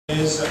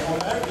Is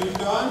Omer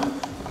Gurdogan,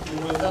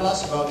 who will tell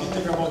us about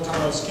integrable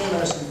Chiral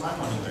scalars and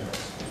Feynman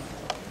integrals.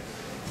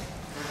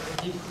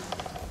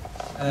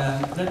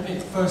 Let me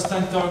first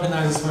thank the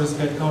organizers for this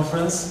great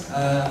conference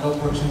and the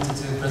opportunity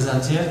to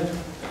present here.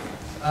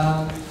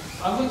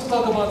 I'm going to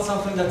talk about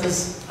something that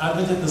is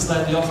admittedly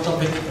slightly off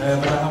topic,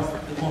 but I hope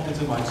it won't be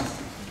too much.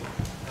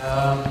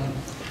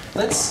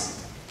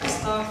 Let's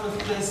start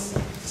with this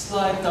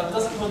slide that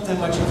doesn't contain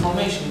much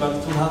information, but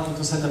it will help you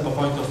to set up a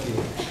point of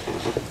view.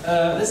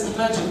 Let's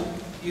imagine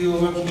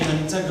you're working in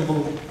an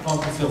integrable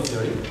quantum field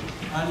theory,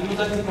 and you would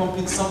like to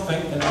compute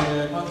something in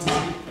a quantity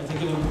at a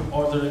given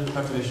order in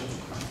perturbation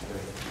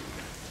theory.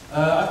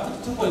 I've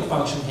put a two-point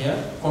function here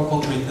for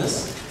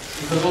concreteness,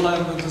 because all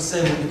I'm going to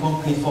say will be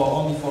concrete for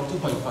only for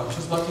two-point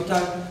functions, but you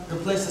can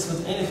replace this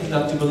with anything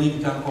that you believe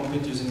you can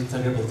compute using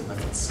integrability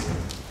methods.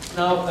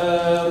 Now,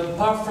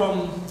 apart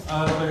from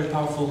very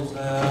powerful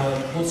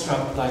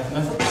bootstrap-like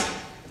methods,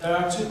 there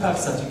are two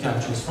paths that you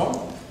can choose from.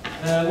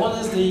 One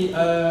is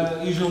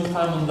the usual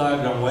Feynman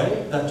diagram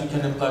way that you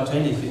can apply to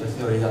any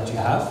theory that you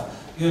have.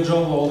 You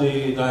draw all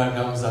the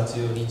diagrams that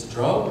you need to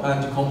draw,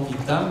 and you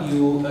complete them.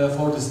 You,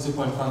 for these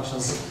two-point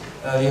functions,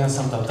 you have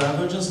some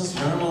divergences,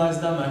 you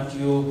normalize them, and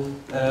you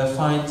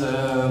find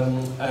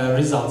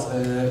results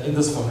in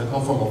this form, the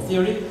conformal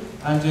theory,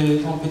 and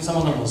you compute some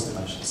anomalous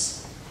dimensions.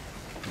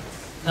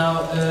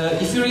 Now,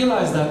 if you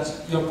realize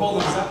that your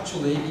problem is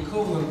actually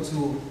equivalent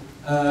to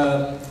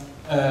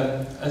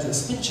as a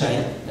spin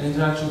chain, an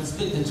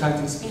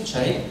interacting spin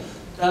chain,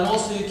 then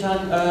also you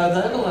can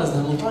diagonalize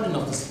the Hamiltonian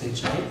of the spin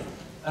chain.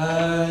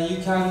 You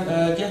can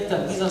get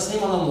that these are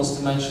same anomalous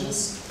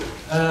dimensions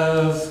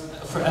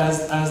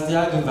as the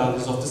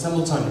eigenvalues of this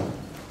Hamiltonian,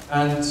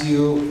 and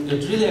you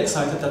get really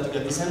excited that you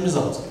get the same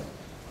result.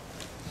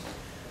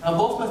 Now,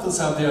 both methods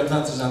have their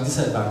advantages and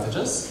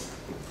disadvantages.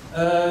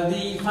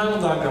 The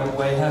Feynman diagram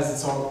way has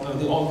its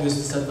the obvious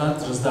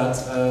disadvantages that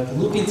the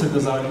loop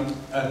integrals are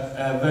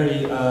a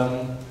very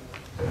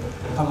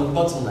common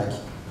bottleneck.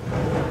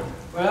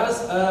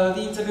 Whereas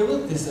the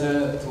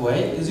integrability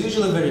way is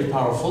usually very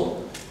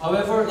powerful.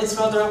 However, it's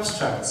rather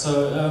abstract.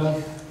 So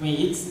I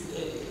mean,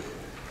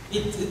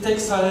 it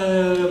takes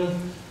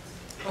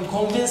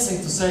convincing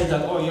to say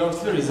that your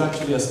theory is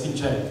actually a spin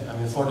chain. I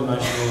mean,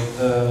 four-dimensional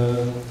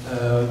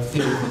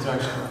theory of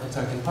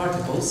interacting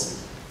particles.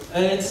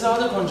 It's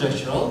rather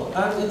conjectural,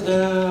 and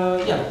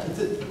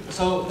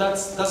so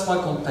that's my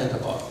complaint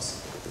about it.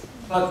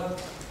 But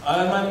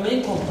my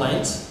main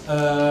complaint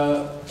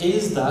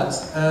is that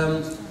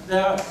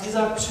these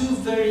are two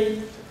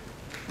very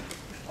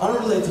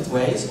unrelated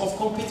ways of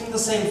computing the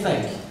same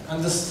thing,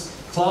 and this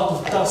cloud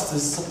of dust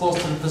is supposed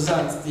to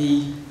represent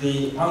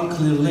the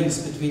unclear links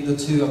between the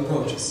two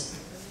approaches.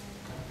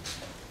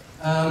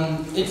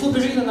 It would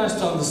be really nice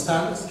to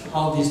understand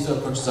how these two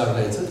approaches are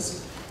related,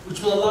 which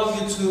will allow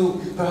you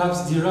to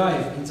perhaps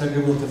derive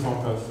integrability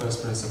from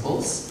first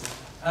principles.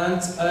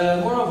 And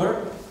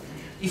moreover,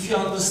 if you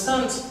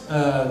understand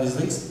these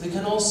links, you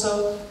can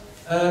also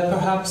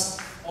perhaps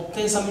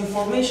obtain some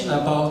information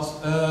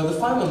about the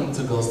Feynman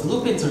integrals, the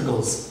loop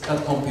integrals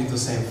that compute the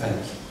same thing.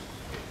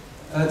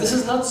 This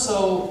is not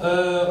so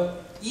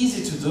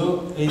easy to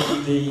do in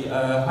the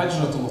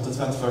hydrogen atom of the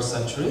 21st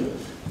century,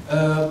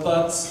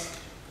 but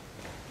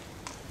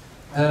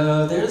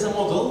there is a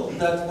model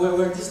that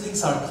where these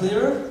links are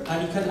clearer,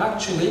 and you can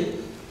actually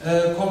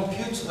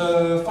compute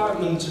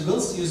Feynman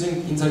integrals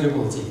using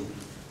integrability.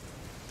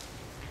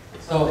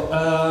 So,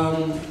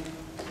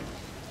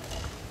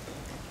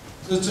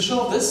 to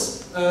show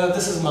this,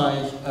 this is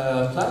my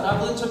plan. I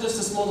will introduce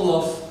this model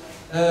of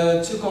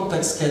two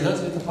complex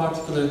scalars with a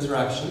particular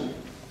interaction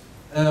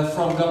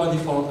from gamma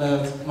deformed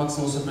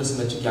maximal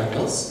supersymmetric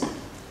angles.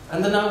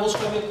 And then I will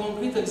show you a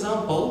concrete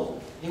example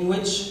in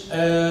which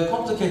a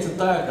complicated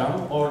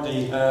diagram, or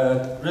the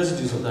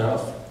residues of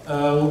thereof,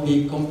 will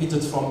be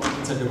computed from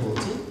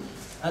integrability.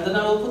 And then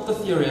I will put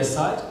the theory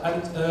aside,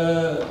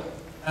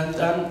 and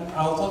then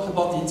I'll talk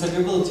about the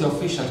integrability of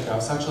efficient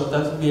graphs. Actually,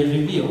 that will be a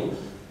review.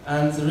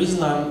 And the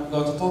reason I'm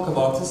going to talk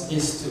about this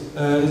is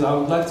I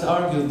would like to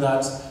argue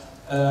that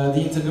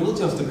the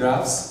integrability of the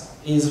graphs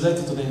is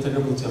related to the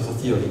integrability of the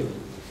theory.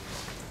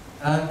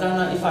 And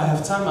then, if I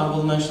have time, I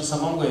will mention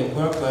some ongoing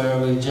work where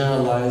we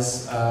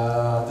generalize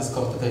this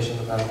computation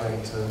that I'm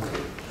going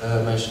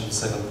to mention in the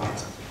second part.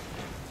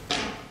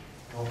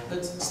 So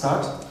let's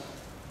start.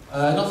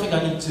 I don't think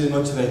I need to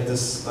motivate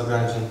this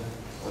Lagrangian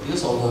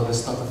audience, although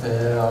it's not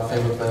our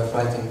favorite way of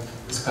writing,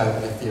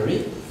 describing a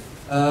theory.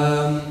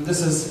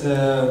 This is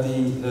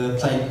the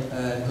plane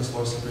equals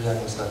more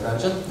superioris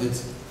Lagrangian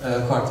with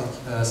quartic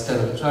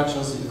scalar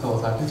interactions,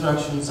 equal-type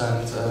interactions,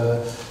 and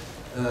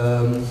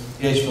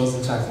gauge fields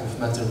interacting with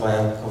matter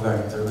via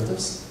covariant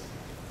derivatives.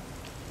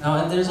 Now,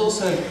 and there is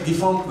also a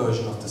defunct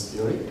version of this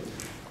theory,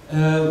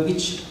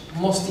 which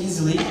most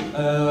easily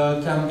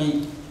can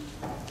be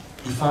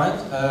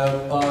defined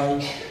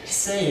by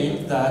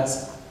saying that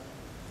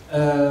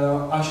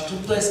I should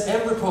replace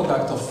every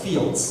product of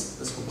fields,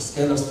 this could be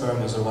scalars,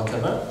 fermions, or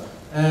whatever,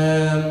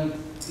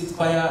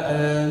 by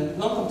a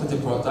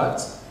non-competitive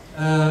product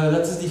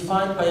that is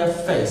defined by a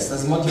face,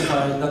 that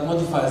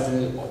modifies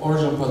the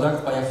original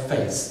product by a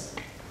face,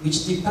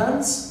 which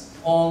depends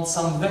on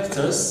some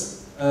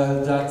vectors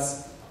that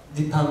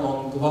depend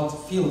on what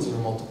fields you're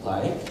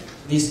multiplying.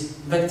 These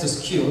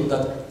vectors Q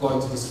that go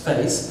into this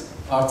face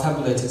are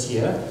tabulated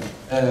here.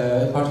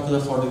 In particular,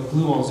 for the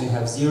gluons you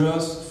have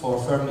zeros, for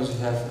fermions you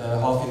have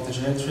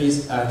half-integer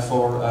entries, and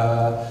for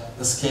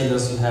the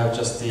scalars you have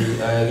just the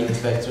unit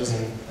vectors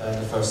in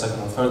the first,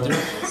 second, and third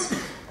directions.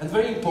 And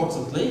very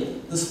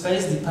importantly, this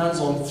phase depends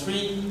on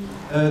 3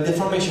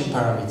 deformation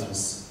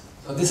parameters.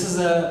 So this is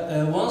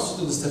once you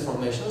do these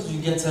deformations, you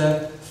get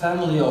a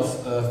family of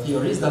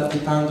theories that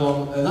depend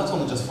on not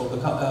only just for the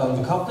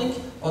coupling,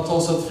 but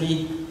also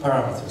 3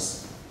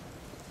 parameters.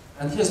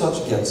 And here's what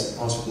you get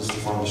once you do this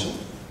deformation.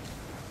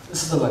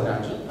 This is the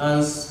Lagrangian,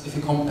 and if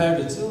you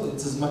compare the two, it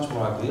is much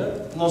more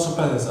uglier. No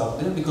surprise it's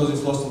uglier because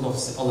it's lost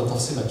a lot of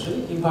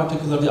symmetry. In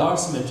particular, the R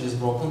symmetry is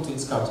broken to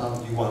its cartan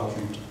U1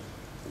 cubed.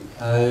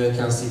 You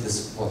can see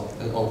this, well,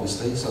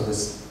 obviously, so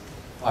this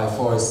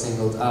I4 is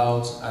singled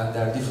out, and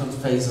there are different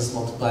phases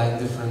multiplying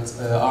different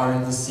R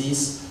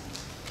indices.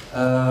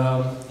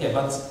 Yeah,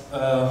 but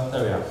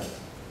there we are.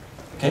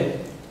 Okay,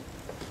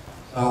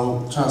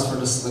 I'll transfer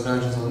this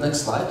Lagrangian to the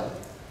next slide.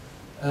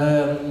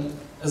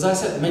 As I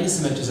said, many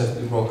symmetries have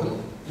been broken.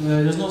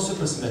 There's no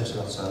supersymmetry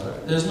whatsoever.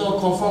 There's no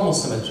conformal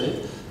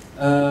symmetry.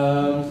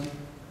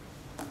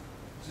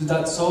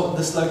 So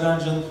this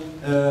Lagrangian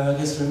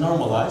gets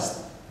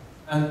renormalized,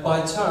 and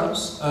by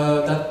terms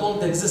that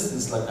don't exist in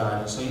this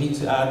Lagrangian. So you need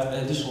to add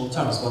additional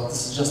terms, but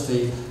this is just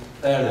a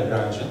bare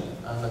Lagrangian.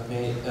 And let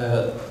me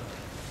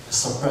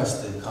suppress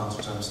the counter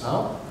terms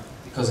now,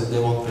 because they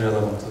won't be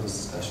relevant to this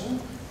discussion.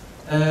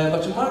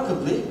 But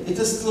remarkably, it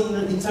is still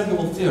an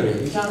integrable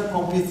theory. You can't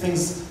compute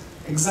things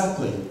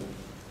exactly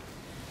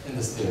in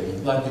this theory,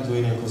 like we do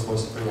in equals for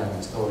super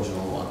Young, the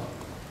original one.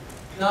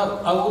 Now,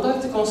 I would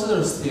like to consider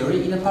this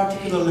theory in a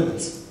particular limit,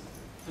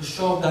 to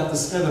show that the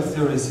scalar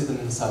theory is hidden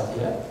inside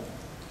here.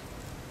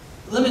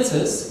 The limit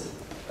is,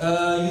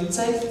 you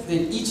take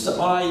the e to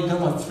the I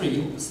gamma 3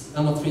 is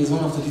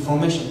one of the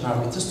deformation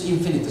parameters, to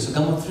infinity. So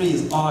gamma 3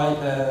 is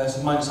I,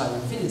 so minus I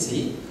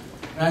infinity,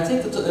 and I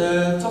take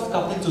the top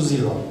coupling to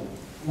 0,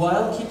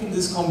 while keeping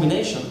this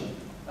combination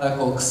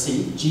called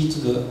C, G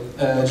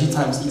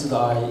times e to the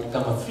I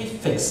gamma 3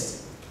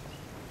 fixed.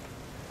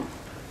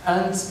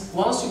 And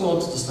once you go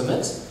to this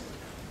limit,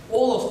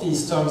 all of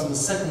these terms in the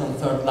second and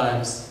third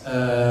lines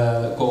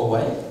go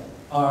away,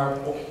 are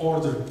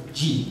order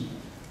G.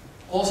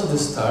 Also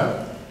this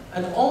term,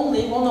 and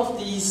only one of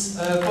these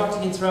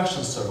quartic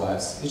interactions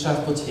survives, which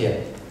I've put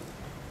here.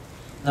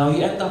 Now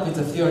you end up with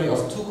a theory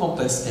of 2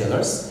 complex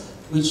scalars,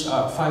 which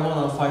are phi1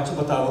 and phi2,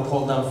 but I will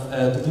call them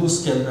the blue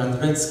scalar and the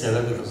red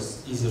scalar because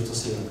it's easier to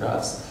see in the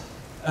graphs.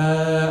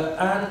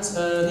 And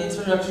the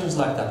interaction is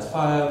like that: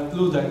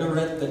 blue dagger,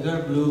 red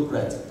dagger, blue,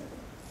 red.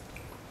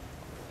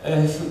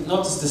 If you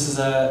notice,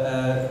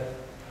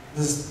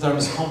 this term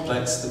is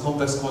complex. The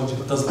complex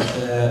conjugate doesn't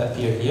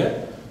appear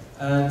here,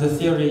 and the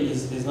theory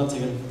is not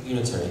even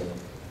unitary.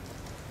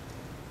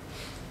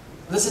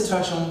 This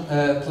interaction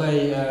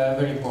play a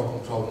very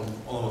important role in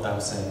all of what I'm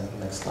saying in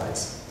the next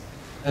slides.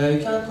 You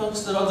can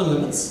consider other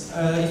limits.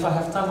 If I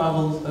have time, I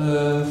will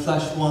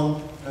flash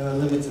one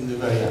limit in the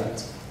very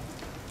end.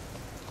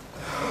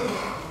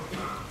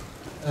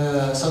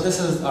 So this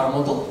is our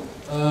model.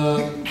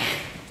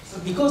 So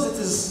because it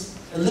is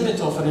a limit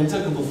of an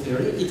integrable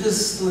theory, it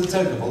is still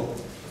integrable.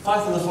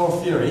 Phi to the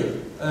 4 theory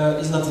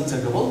is not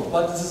integrable,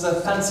 but this is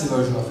a fancy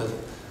version of it,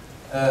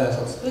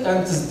 so to speak, and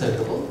it is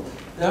integrable.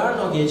 There are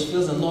no gauge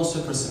fields and no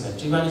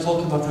supersymmetry. When you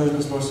talk about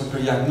equals for super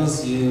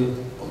Youngness,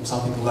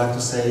 some people like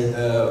to say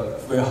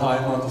very high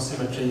amount of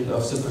symmetry,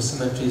 of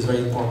supersymmetry is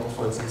very important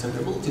for its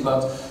integrability,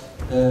 but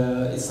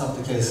it's not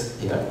the case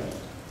here.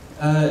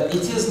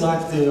 It is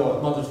like the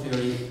model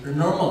theory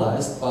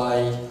renormalized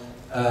by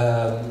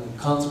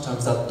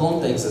counterterms that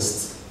don't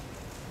exist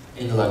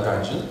in the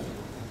Lagrangian.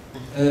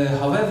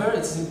 However,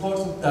 it's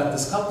important that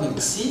this coupling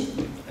C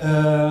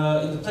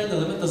in the plane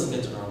element doesn't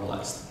get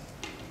renormalized.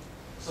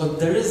 So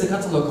there is a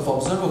catalog of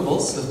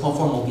observables with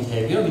conformal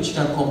behavior which you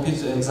can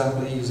compute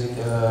exactly using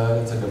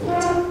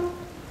integrability.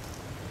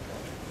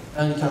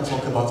 And you can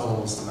talk about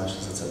anomalous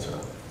dimensions, etc.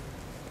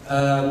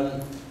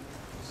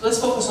 So let's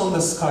focus on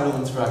this chiral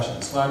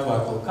interactions. Why do I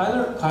call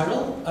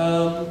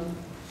chiral?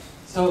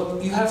 So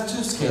you have 2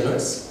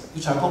 scalars,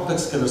 which are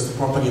complex scalars. The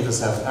propagators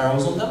have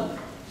arrows on them.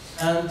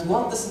 And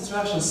what this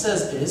interaction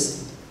says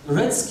is, the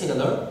red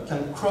scalar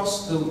can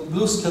cross the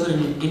blue scalar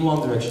in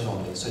one direction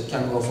only. So it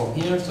can go from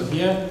here to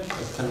here,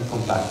 it can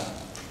come back.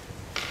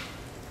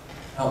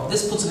 Now,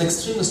 this puts an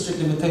extremely strict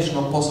limitation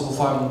on possible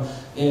Feynman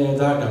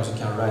diagrams you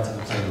can write in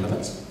the plane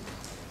limit.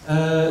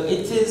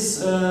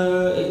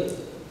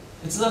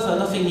 It's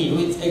nothing new.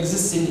 It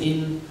exists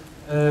in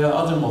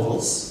other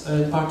models,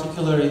 in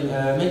particular in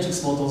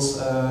matrix models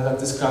that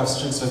describe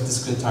strings with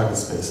discrete target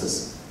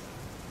spaces.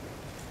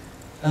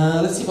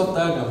 Let's see what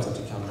diagrams that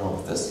you can draw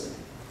with this.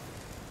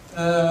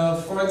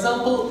 For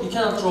example, you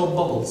cannot draw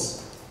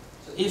bubbles.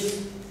 So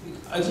if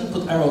I didn't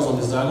put arrows on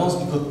these diagonals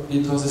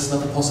because it's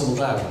not a possible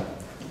diagonal.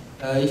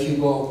 If you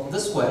go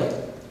this way,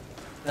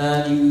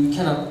 then you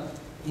cannot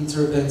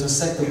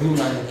intersect the blue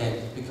line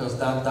again, because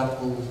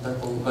that will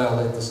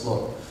violate the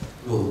slope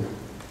rule.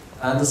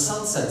 And the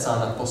sunsets are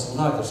not possible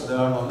either, so there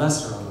are no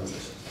mass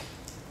normalizations.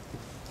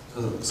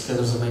 So the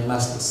scalars remain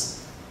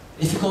massless.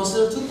 If you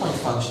consider two-point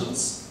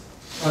functions,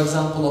 for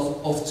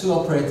example, of two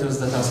operators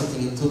that are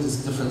sitting in two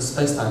different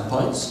space-time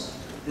points,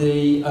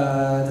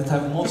 that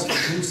have mostly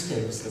blue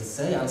scalars, let's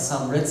say, and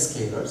some red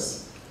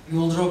scalars, you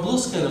will draw blue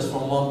scalars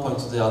from one point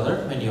to the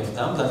other, many of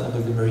them, that will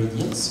be the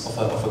meridians of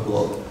a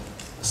globe,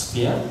 a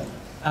sphere.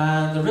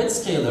 And the red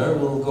scalar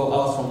will go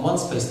out from one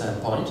space-time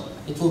point,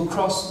 it will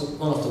cross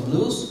one of the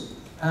blues,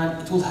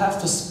 and it will have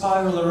to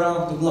spiral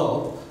around the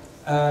globe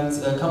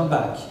and come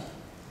back.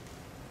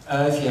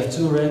 If you have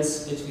two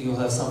reds, you will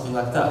have something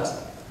like that.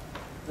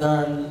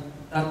 Then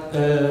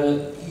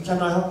you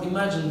can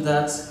imagine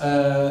that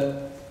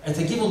at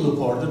a given loop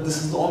order, this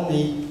is the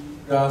only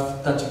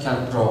graph that you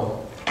can draw.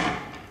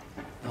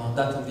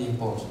 That will be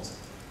important.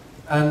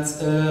 And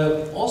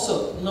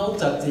also note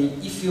that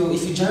if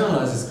you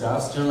generalize these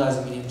graphs,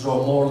 generalizing meaning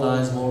draw more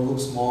lines, more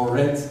loops, more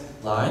red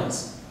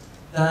lines,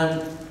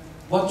 then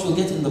what you'll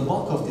get in the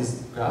bulk of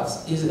these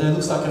graphs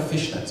looks like a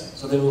fishnet.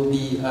 So there will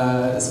be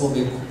this will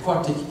be a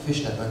quartic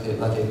fishnet, like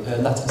a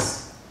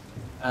lattice.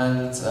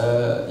 And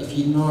if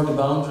you ignore the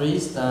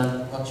boundaries,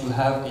 then what you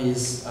have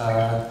is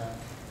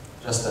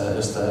just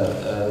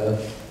a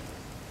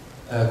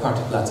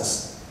quartic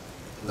lattice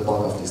in the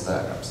bulk of these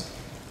diagrams,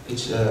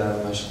 which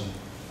I mentioned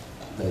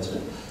later.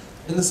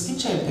 In the spin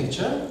chain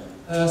picture,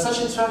 such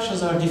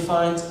interactions are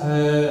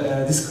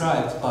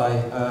described by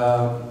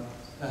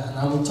an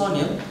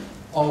Hamiltonian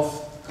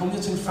of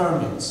commuting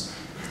fermions.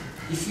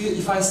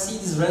 If I see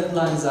these red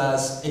lines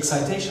as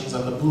excitations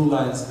and the blue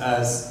lines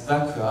as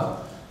vacua,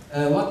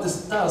 what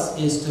this does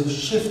is to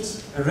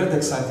shift a red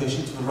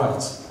excitation to the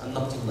right and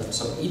not to the left.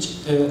 So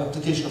each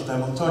application of the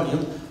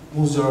Hamiltonian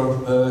moves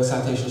your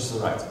excitations to the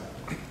right.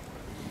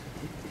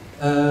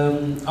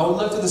 I would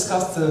like to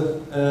discuss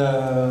the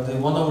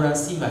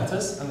 1/n(c)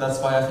 methods, and that's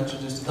why I've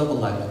introduced the double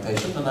line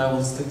notation, and I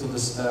will stick to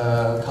this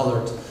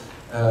colored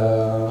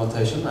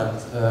notation. And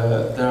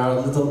there are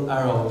little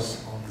arrows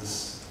on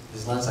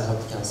these lines. I hope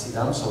you can see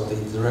them, so the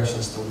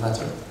directions still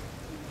matter.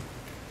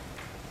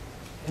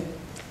 Okay.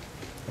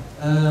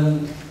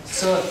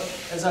 So,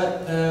 as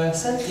I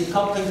said, the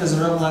coupling is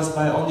normalized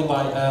only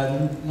by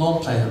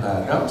non-planar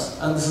diagrams,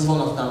 and this is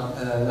one of them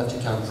that you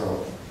can draw.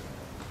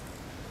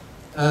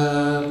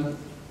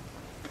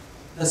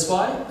 That's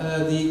why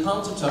the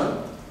counter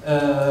term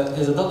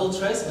is a double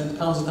trace and it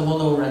counts with a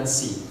 1/n(c).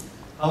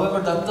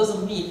 However, that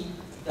doesn't mean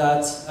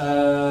that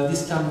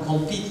this can be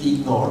completely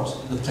ignored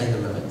in the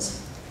planar limits.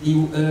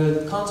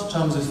 The counter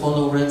terms with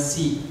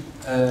 1/n(c)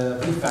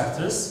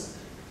 prefactors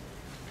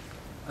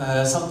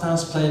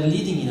sometimes play a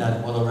leading in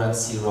a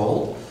 1/n(c)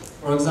 role.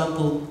 For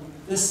example,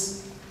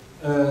 this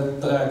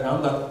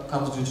diagram that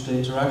comes due to the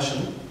interaction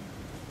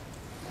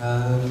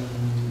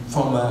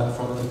from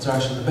an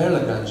interaction in the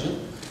Baire-Lagrangian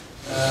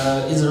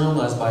is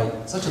normalized by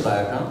such a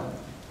diagram.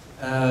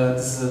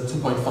 This is a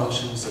two-point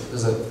function, so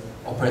there's an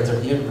operator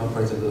here, an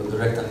operator, the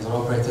rectangular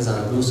operators, and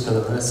a blue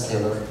scalar and a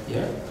scalar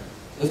here.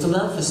 If the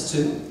length is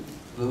 2,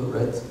 blue,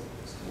 red,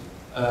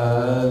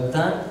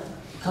 then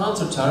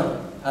counter term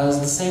has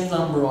the same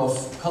number of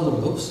color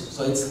loops,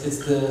 so it's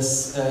the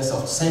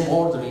same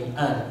ordering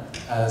n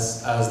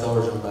as the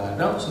original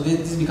diagram, so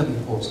this becomes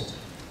important.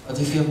 But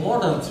if you have more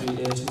than two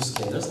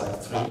scalars,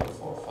 like 3 or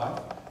 4 or 5,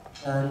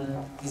 then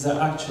these are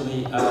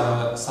actually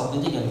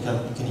submitting, and you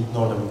can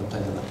ignore them in the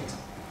planar limit.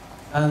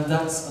 And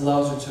that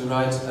allows you to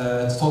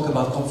talk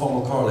about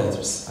conformal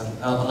correlators and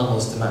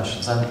anomalous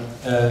dimensions, and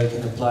you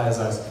can apply, as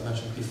I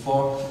mentioned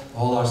before, the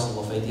whole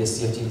arsenal of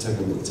ADS-CFT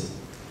integrability.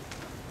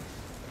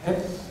 Okay.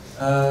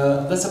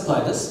 Let's apply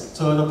this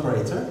to an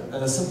operator.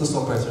 The simplest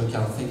operator you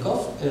can think of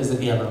is the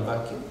BMM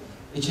vacuum,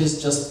 which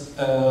is just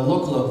a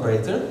local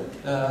operator.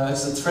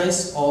 It's a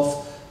trace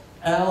of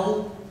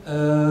L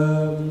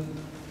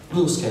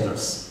blue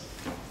scalars.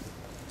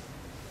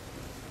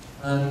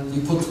 And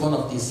you put one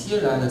of these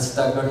here, and it's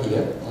dagger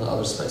here on the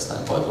other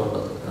space-time point or the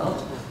other way around.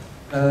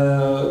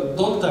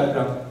 The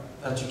diagram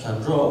that you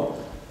can draw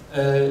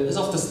is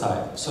of this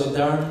type. So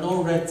there are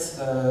no red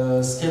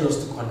scalars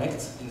to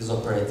connect in these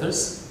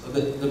operators.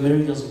 The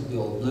meridians will be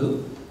all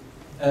blue.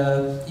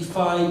 If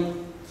I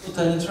put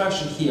an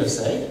interaction here,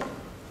 say,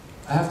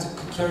 I have to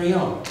carry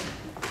on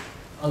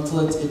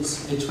until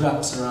it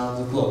wraps around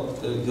the globe.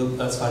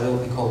 That's why they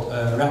will be called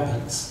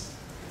wrappings.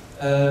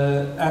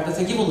 At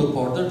a given loop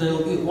order, there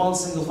will be one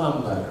single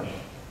family diagram.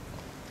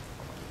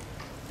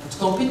 To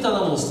compute the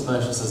anomalous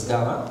dimensions as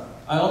gamma,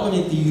 I only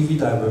need the UV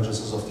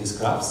divergences of these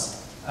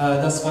graphs.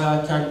 That's why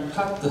I can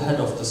cut the head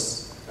of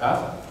this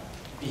graph,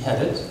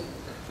 behead it,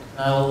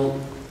 and I will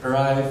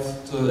arrive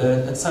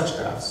at such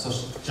graphs,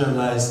 such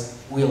generalized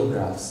wheel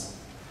graphs.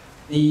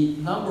 The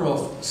number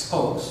of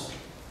spokes,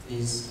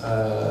 these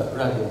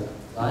radial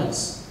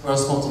lines,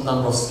 correspond to the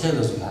number of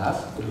scalars we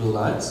have, the blue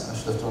lines. I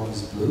should have drawn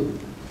this blue.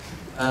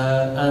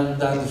 and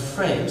then the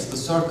frames, the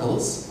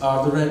circles,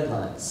 are the red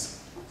lines.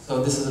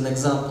 So this is an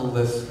example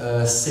with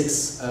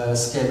 6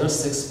 scalars,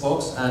 6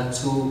 spokes, and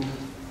 2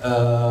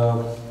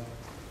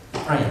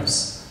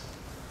 frames.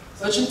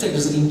 Such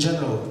integrals in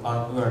general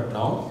weren't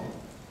known.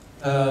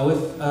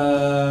 With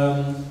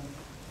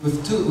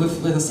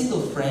a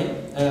single frame,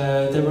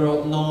 they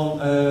were known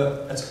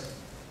at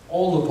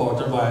all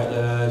reported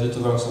due to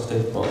works of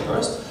David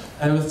Brockhurst.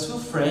 And with 2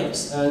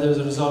 frames, there was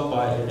a result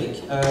by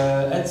Eric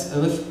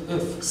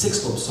with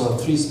 6 loops, so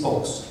 3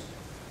 spokes.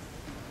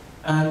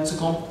 And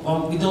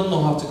we don't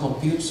know how to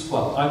compute,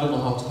 well, I don't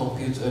know how to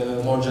compute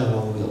more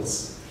general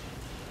wheels.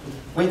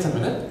 Wait a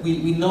minute,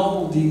 we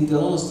know the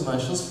lowest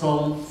dimensions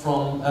from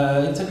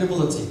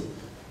integrability.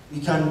 We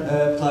can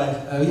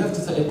apply, we have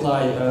to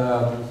apply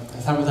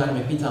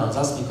thermodynamic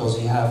beta-ansatz because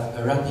we have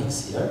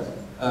wrappings here.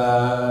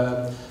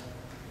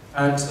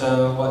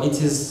 Well,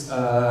 it is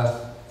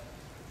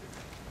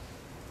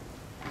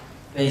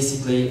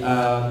basically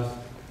a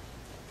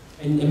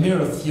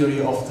mirror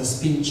theory of the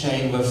spin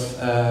chain with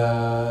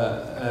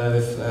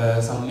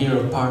some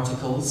mirror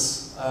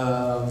particles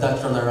that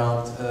run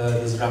around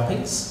these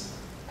wrappings.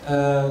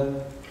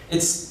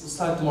 It's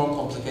slightly more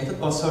complicated,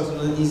 but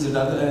certainly easier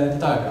than the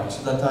diagram,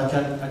 so that I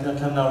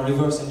can now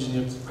reverse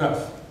engineer the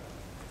graph.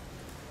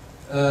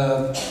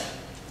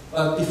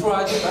 But before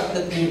I do that,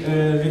 let me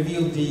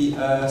review the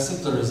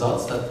simpler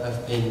results that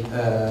have been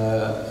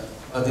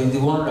the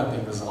one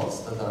wrapping results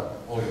that are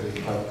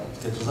already quite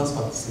complicated results,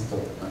 but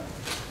simpler.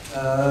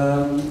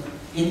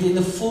 In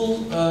the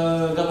full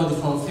gamma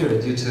differential theory,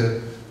 due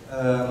to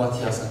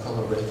Matthias and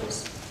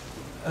collaborators,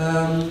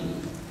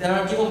 they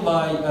are given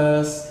by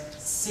a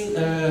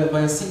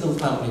single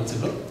family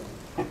integral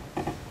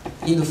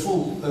in the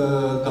full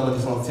gamma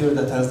differential theory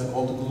that has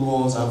all the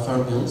gluons and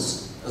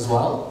fermions as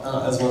well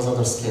as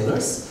other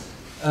scalars.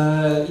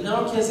 In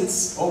our case,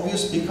 it's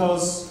obvious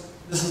because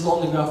this is the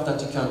only graph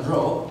that you can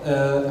draw,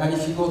 and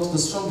if you go to the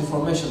strong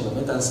deformation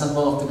limit and send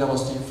one of the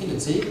gammas to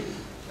infinity,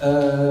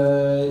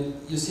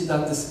 you see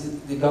that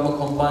the gamma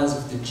combines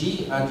with the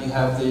G, and you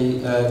have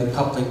the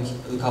coupling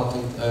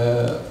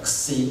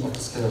C of the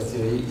scalar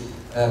theory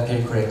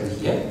appearing correctly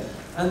here.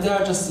 And they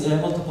are just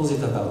multiple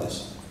zeta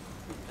values.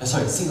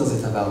 Sorry, single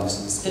zeta values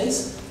in this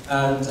case,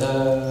 and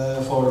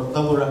for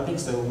double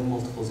wrappings there will be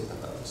multiple zeta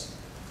values.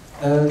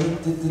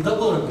 The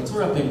double wrapping, 2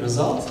 wrapping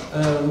result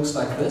looks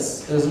like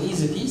this. There's an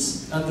easy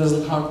piece, and there's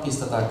a hard piece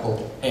that I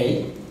call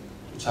A,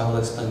 which I will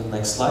explain in the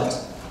next slide.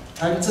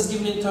 And it is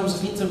given in terms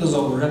of integrals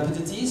over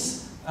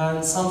rapidities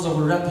and sums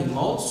over wrapping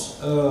modes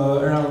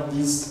around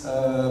these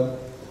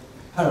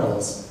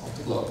parallels of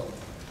the globe.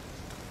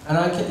 And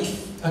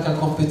if I can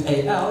compute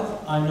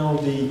AL, I know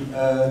the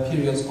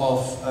periods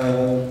of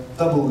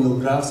double wheel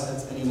graphs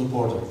at any loop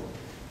order.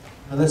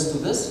 Now let's do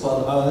this.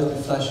 Well, let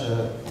me flash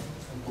a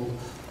simple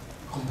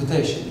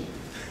computation.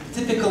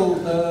 The typical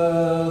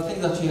thing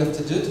that you have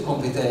to do to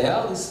compute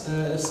AL is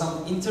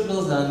some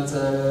integrals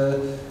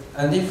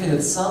and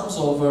infinite sums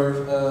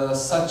over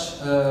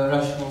such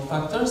rational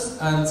factors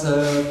and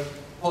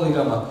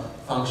polygamma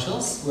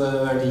functions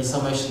where the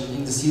summation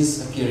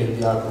indices appear in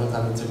the argument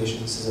and integration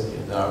indices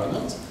appear in the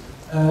argument.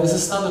 It's a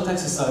standard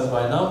exercise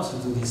by now to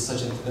do these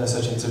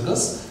such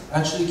integrals.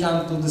 Actually, you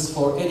can do this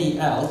for any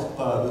L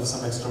with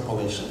some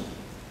extrapolation.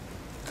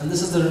 And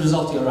this is the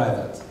result you arrive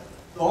at.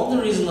 The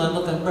only reason I'm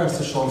not embarrassed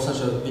to show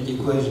such a big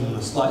equation on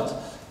a slide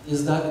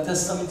is that it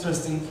has some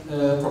interesting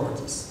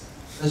properties.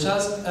 Such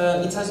as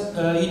it has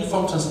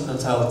uniform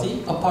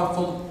transcendentality apart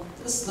from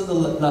this little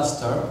last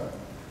term,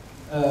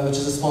 which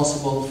is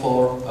responsible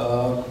for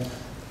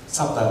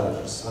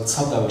subdivergence.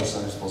 Subdivergence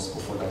are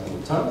responsible for that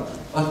little term,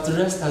 but the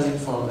rest has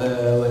uniform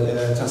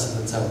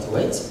transcendentality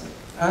weight.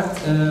 And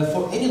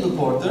for any loop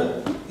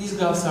order, these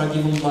graphs are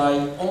given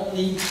by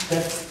only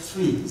depth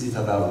 3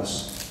 zeta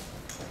values.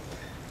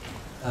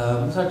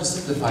 I'm trying to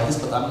simplify this,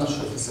 but I'm not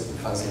sure if it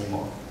simplifies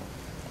anymore.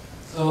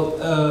 So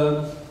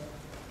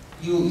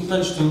you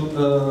managed to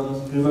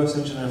reverse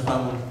engineer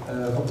Feynman,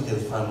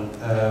 complicated Feynman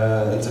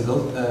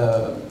integral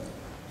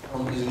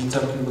from using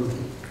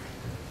integrability.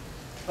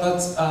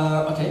 But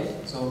okay,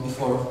 so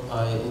before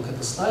I look at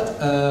the slide,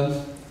 I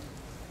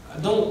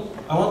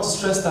want to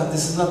stress that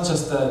this is not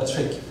just a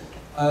trick.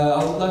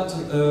 I would like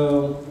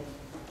to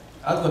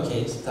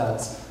advocate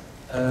that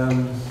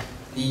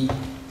the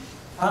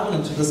Feynman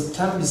integrals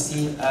can be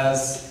seen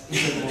as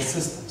integrable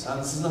systems, and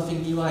this is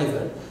nothing new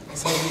either.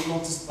 This has been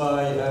noticed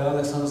by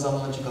Alexander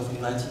Zamonancikov in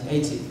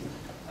 1980,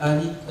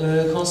 and he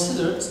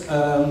considered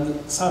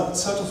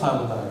certain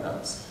Feynman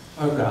graphs,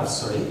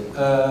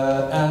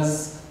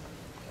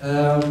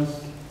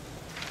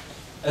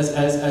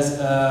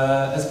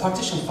 as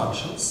partition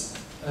functions.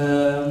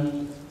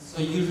 So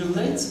you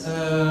relate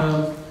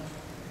a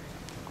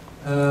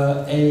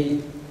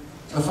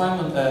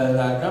Feynman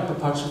diagram, a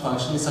partition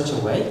function in such a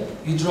way.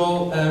 You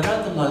draw a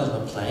random line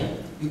on a plane,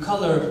 you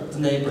color the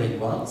neighboring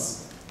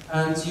ones,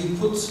 and you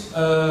put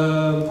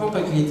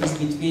propagators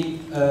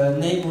between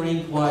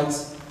neighboring white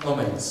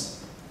domains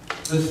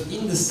with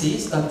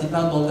indices that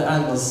depend on the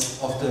angles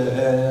of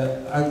the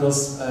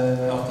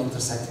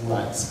intersecting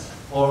lines.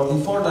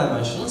 in 4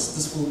 dimensions,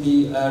 this will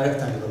be a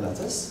rectangular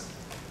lattice.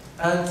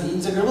 And the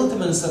integrability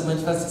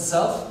manifests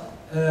itself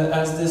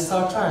as the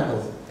star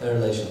triangle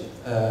relation.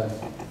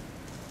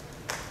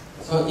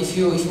 So if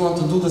you want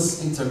to do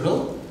this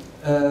integral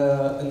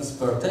in this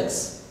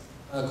vertex,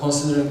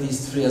 considering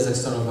these 3 as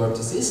external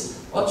vertices,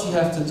 what you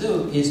have to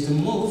do is to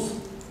move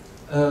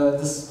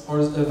this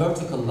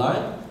vertical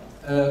line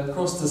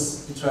across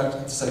this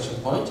intersection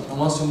point, and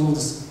once you move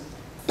this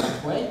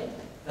that way,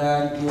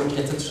 then you will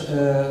get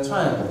a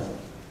triangle.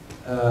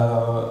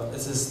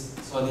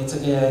 So the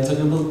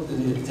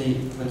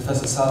integrability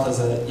manifests itself as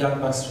a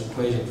Young-Baxter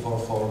equation for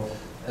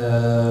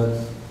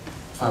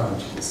Feynman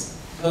integrals.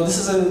 So this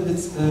is a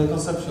bit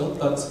conceptual,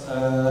 but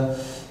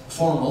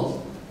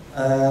formal.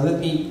 Let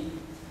me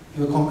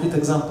give a concrete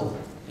example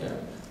here.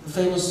 The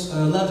famous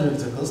ladder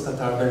integrals that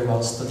are very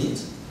well studied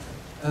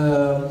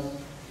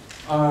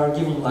are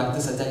given like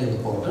this at any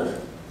border.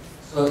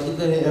 So if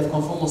they have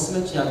conformal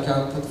symmetry, you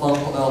can put one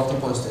of the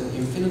points to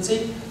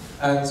infinity,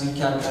 and you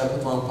can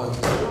put one point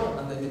to 0,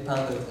 and they depend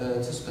on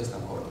 2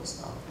 space-time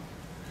coordinates now.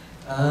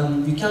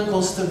 You can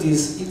consider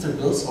these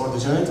integrals, or the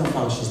generator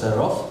functions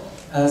thereof,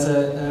 as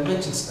a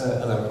matrix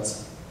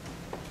element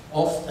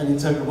of an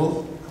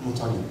integrable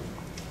Hamiltonian,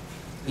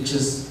 which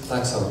is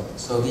like so.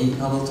 So the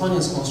Hamiltonian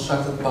is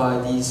constructed by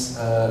these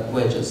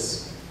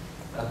wedges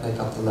that make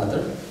up the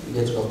ladder. You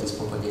get rid of these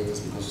propagators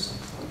because of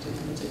some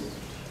infinity.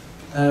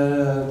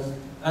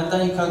 And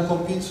then you can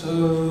compute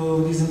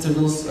these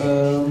integrals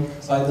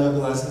by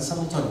diagonalizing the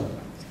Hamiltonian.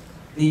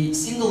 The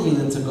single-wheel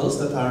integrals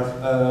that are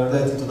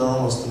related to the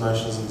anomalous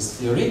dimensions in this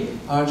theory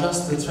are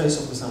just the trace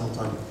of this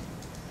Hamiltonian.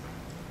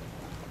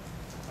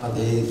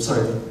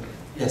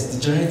 The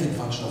generating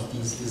function of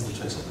these is the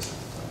trace of this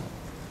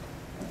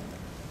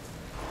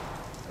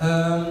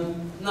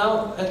Hamiltonian.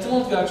 Now, at the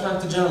moment we are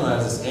trying to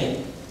generalize this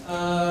game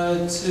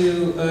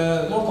to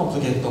more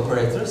complicated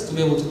operators, to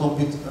be able to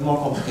compute more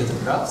complicated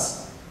graphs.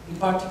 In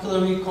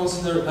particular, we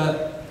consider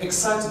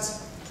excited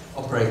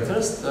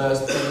operators,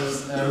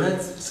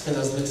 red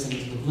scalars mixing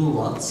into the blue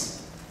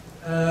ones.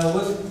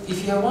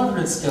 If you have one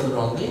red scalar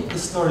only, the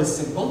story is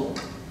simple.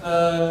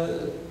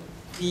 The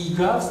only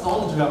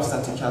graphs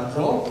that you can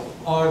draw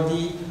are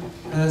the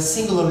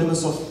singular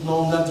limits of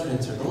known ladder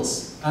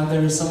integrals, and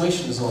their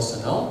summation is also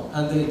known,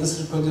 and this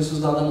reproduces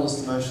the anomalous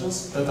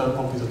dimensions that are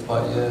computed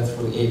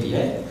through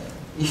ABA.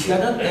 If you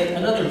add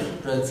another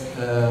red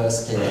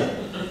scalar,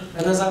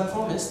 and as I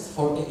promised,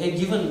 for a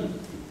given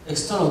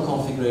external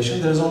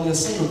configuration, there is only a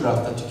single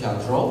graph that you can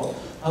draw.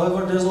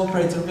 However, there is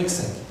operator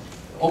mixing.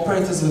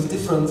 Operators with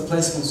different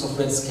placements of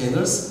red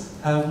scalars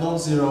have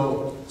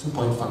non-zero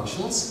two-point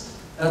functions.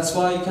 That's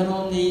why you can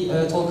only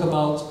talk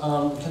about,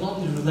 can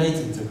only relate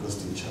integrals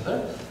to each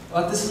other.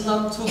 But this is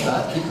not too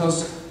bad,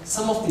 because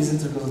some of these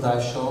integrals that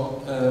I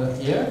show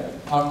here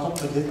are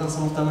complicated and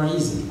some of them are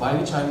easy. By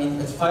which I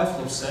mean, at 5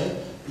 let's say,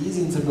 these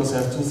integrals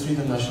have 2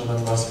 3-dimensional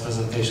Venn-Glass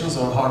representations,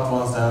 or hard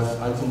ones that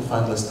have, I couldn't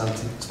find less than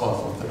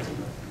 12 or 13.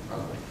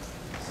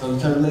 So you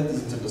can relate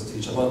these integrals to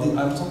each other. But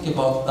I'm talking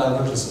about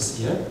divergences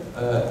here,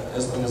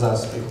 as long as I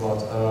speak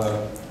about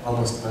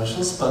anomalous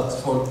dimensions, but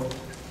for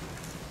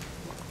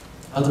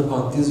other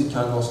quantities, you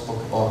can also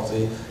talk about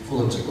the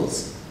full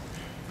integrals.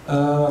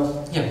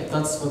 Yeah,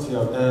 that's what we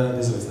are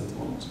busy with at the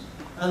moment.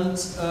 And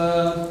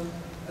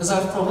as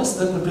I've promised,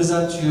 let me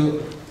present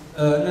you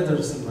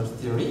another similar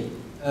theory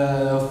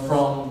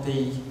from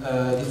the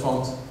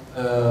default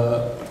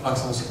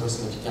maximum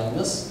supersymmetric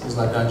animus, whose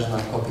Lagrangian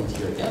I copied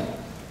here again.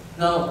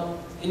 Now,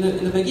 in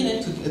the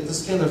beginning, to get the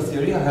scalar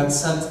theory, I had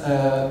set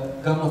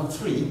gamma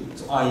 3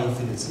 to I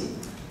infinity.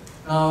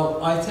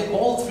 Now, I take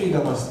all 3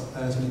 gammas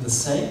to be the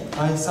same.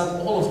 I set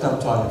all of them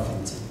to I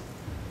infinity.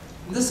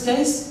 In this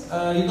case,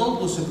 you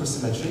don't lose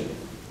supersymmetry.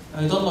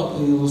 You don't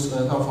lose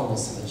conformal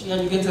symmetry,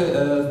 and you get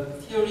a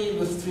theory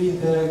with 3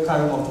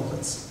 chiral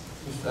multiplets.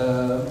 With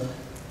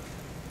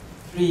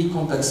 3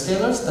 complex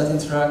scalars that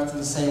interact in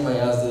the same way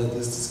as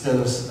the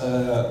scalars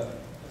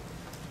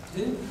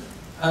do,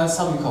 and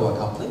some Yukawa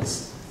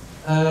couplings.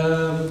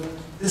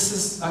 This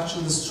is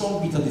actually the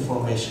strong beta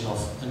deformation of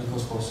n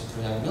equals 4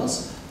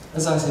 triangles.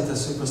 As I said,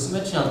 there's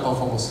supersymmetry and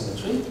conformal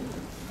symmetry.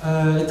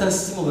 It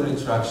has similar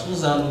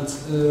interactions, and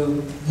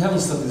we haven't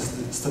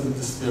studied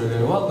this theory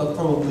very well, but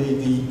probably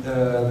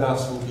the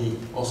graphs will be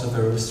also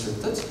very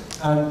restricted.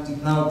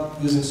 And now,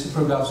 using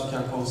supergraphs, you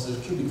can consider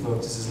cubic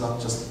vertices,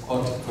 not just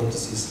quantic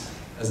vertices,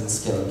 as in the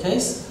scalar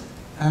case.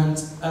 And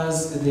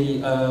as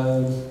the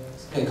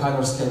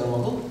chiral scalar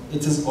model,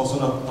 it is also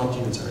not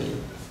unitary.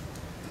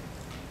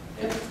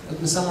 Okay. Let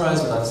me summarize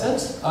what I've said.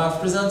 I've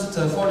presented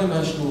a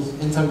 4-dimensional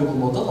integrable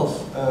model of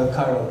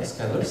chiral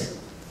scalars.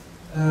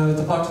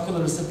 The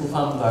particularly simple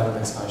Feynman diagram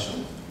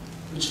expansion,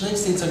 which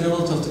links the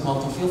integrability of the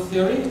quantum field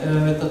theory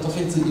with that of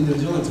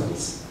individual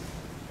integrals.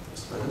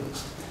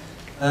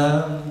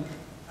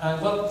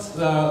 And what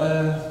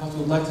we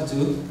would like to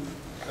do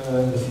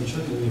in the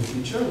near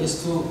future,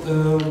 is to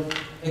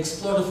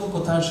explore the full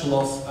potential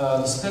of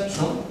the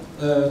spectrum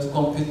to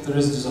compute the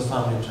residues of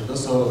Feynman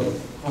integrals, so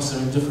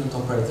considering different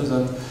operators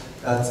and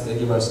that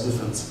give us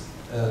different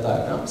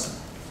diagrams.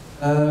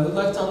 We'd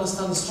like to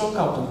understand the stroke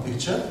out of the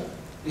picture,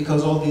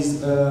 because all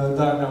these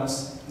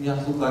diagrams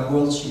look like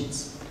world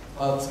sheets,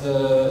 but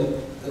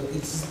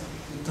it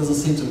doesn't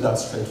seem to be that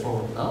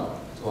straightforward now,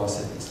 to us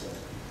at least.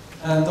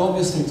 And the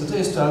obvious thing to do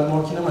is to add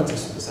more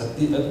kinematics to this. At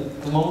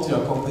the moment we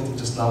are computing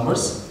just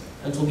numbers,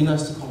 and it will be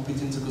nice to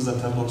compute integrals that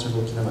have no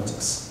trivial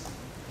kinematics.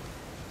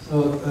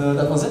 So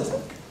that was it.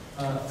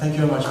 Thank you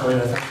very much for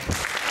your attention.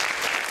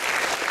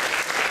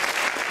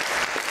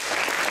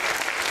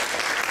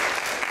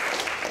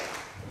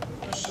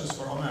 Questions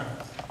for Omer?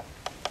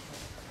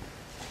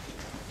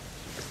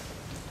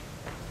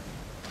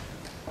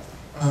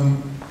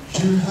 Do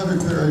you have a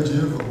clear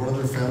idea of what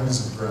other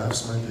families of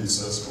graphs might be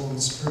accessible in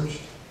this approach?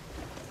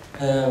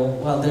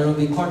 Well, there will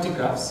be quartic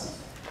graphs.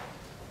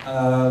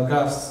 No,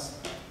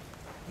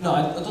 I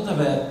don't have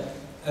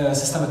a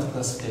systematic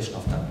classification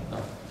of them. No,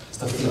 it's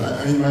the field.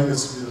 I mean, my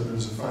guess would be that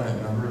there's a finite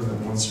number, and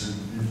then once you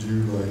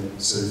do, like,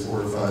 say,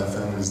 4 or 5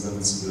 families, then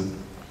it's a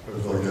bit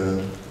of like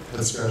a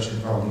head-scratching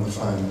problem to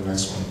find the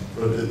next one.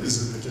 But is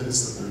it the case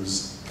that there's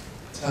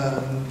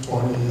 10,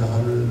 20,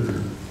 100,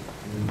 or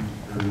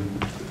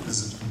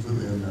is it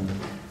completely unknown?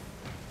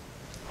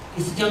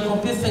 If you can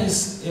compute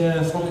things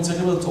from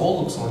integrable to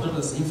all loops order,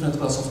 there's infinite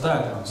class of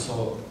diagrams.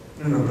 So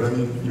No, but I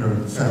mean,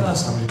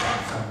 families, how many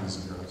families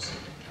of graphs?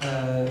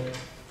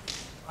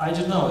 I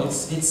don't know. It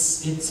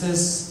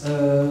is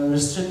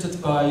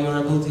restricted by your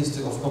abilities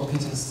of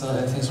computing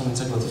things from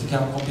integrable. If you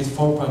can compute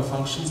 4-point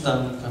functions,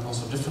 then you can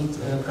also different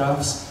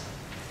graphs.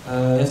 You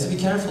have to be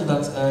careful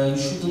that you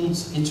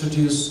shouldn't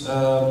introduce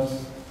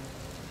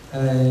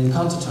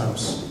counter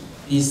terms.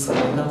 These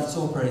left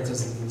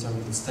operators in the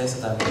intermediate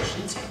states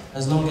dimensions.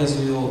 As long as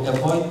you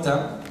avoid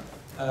them,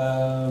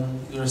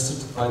 you're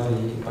restricted by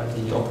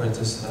the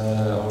operators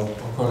or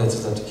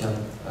correlators that you can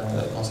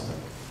consider.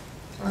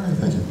 Okay,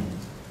 thank you.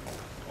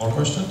 More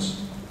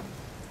questions?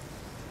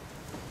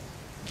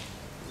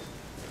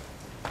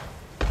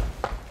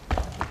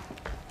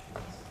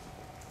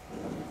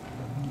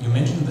 You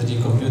mentioned that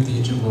you compute the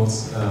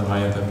integrals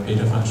via the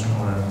beta function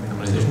or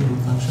normalization group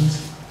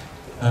functions,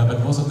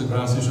 but most of the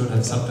graphs you showed have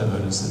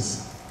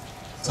subdivertices.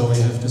 So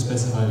you have to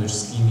specify which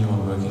scheme you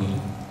are working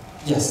in.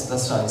 Yes,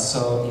 that's right.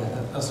 So yeah,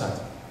 that's right.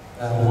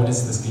 What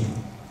is the scheme?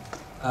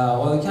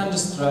 Well, you can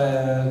just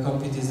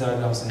compute these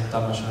diagrams in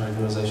dimensional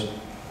regularization,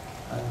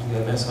 and we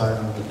have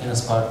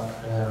NS-bar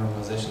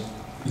normalization.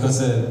 Because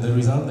the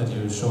result that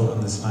you showed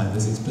on the slide,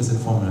 this explicit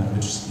formula,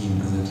 which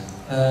scheme is it?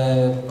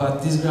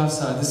 But these graphs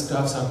are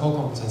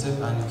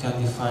co-commutative, and you can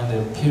define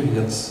the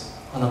periods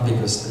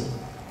unambiguously.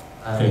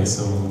 Okay,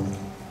 so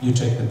you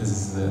check that this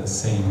is the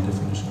same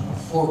definition of...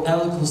 For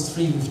L equals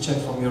 3, we've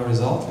checked from your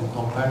result, we've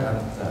compared, and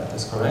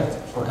that's correct.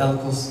 For L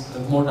equals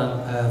more than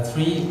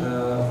 3,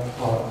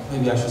 well,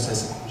 maybe I should say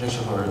some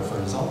projection for a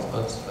result,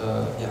 but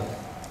yeah.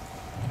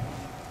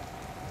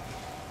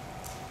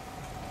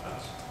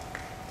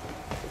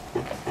 Is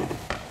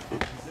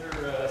there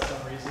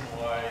some reason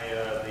why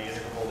the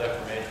integrable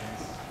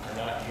deformations are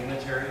not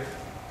unitary?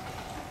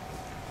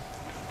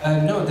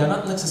 No, they're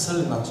not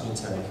necessarily not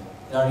unitary.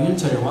 They are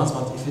unitary ones,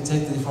 but if you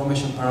take the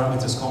deformation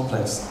parameters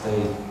complex,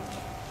 they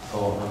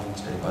go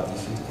non-unitary. But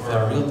if they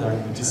are real, they are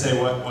unitary. To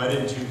say, why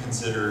didn't you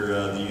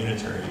consider the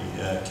unitary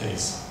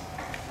case?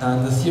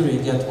 And the theory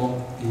yet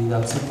won't be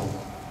that simple.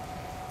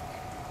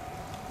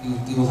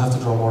 You will have to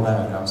draw more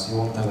diagrams. You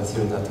won't have a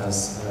theory that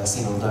has a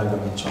single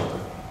diagram in each other.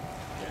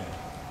 Okay.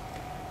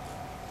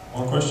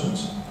 More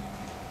questions?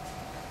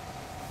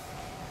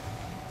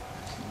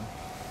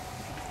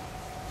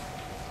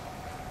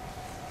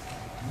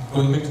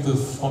 Going back to the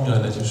formula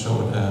that you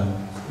showed,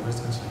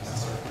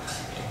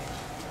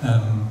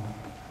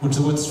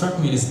 so what struck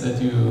me is that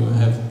you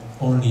have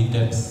only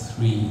depth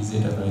 3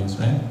 zeta values,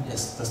 right?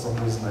 Yes, that's not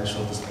the reason I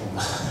showed this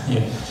formula.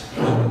 Yeah.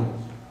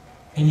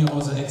 Can you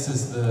also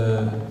access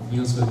the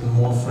wheels with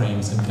more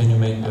frames, and can you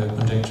make a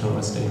conjecture or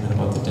a statement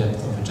about the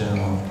depth of a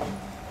general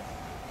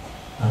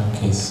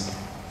case?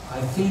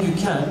 I think you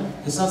can.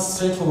 It's not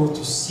straightforward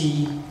to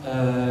see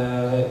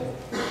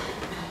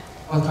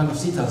what kind of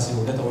zetas you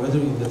will get, or whether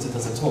you will get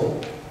zetas at all,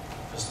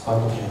 just by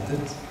looking at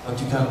it. But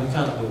you can do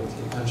it.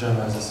 You can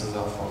generalize this as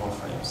well for more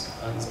frames.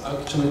 And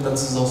actually, that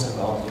is also in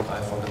the outlook.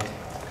 I forgot. Okay.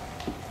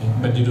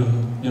 But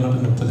you're not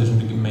in a position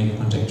to make a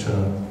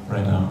conjecture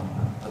right now.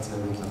 That's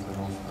maybe we can go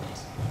on.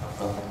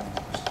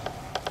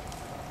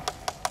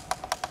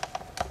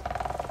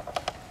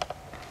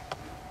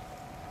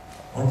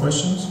 More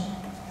questions?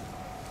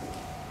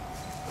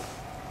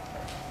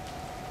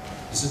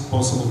 Is it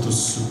possible to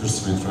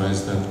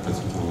supersymmetrize that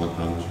particular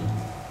Lagrangian?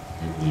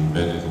 Maybe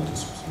embed it into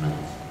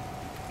supersymmetric?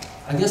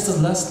 I guess the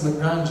last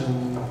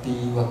Lagrangian would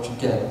be what you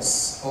get,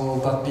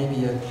 but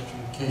maybe a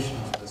communication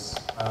of this.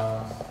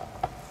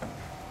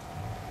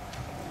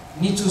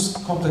 You need 2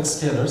 complex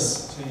scalars,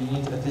 so you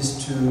need at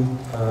least 2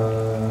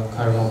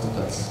 chiral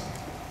multiplets.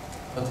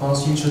 But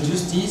once you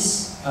introduce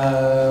these,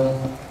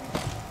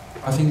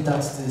 I think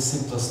that's the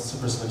simplest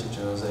supersymmetric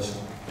generalization.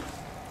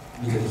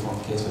 Immediately from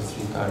the case with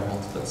 3 chiral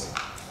multiplets.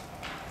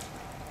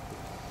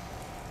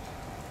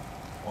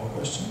 More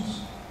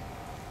questions?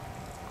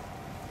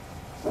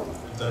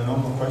 If there are no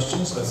more questions,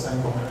 questions, let's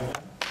thank Omer again.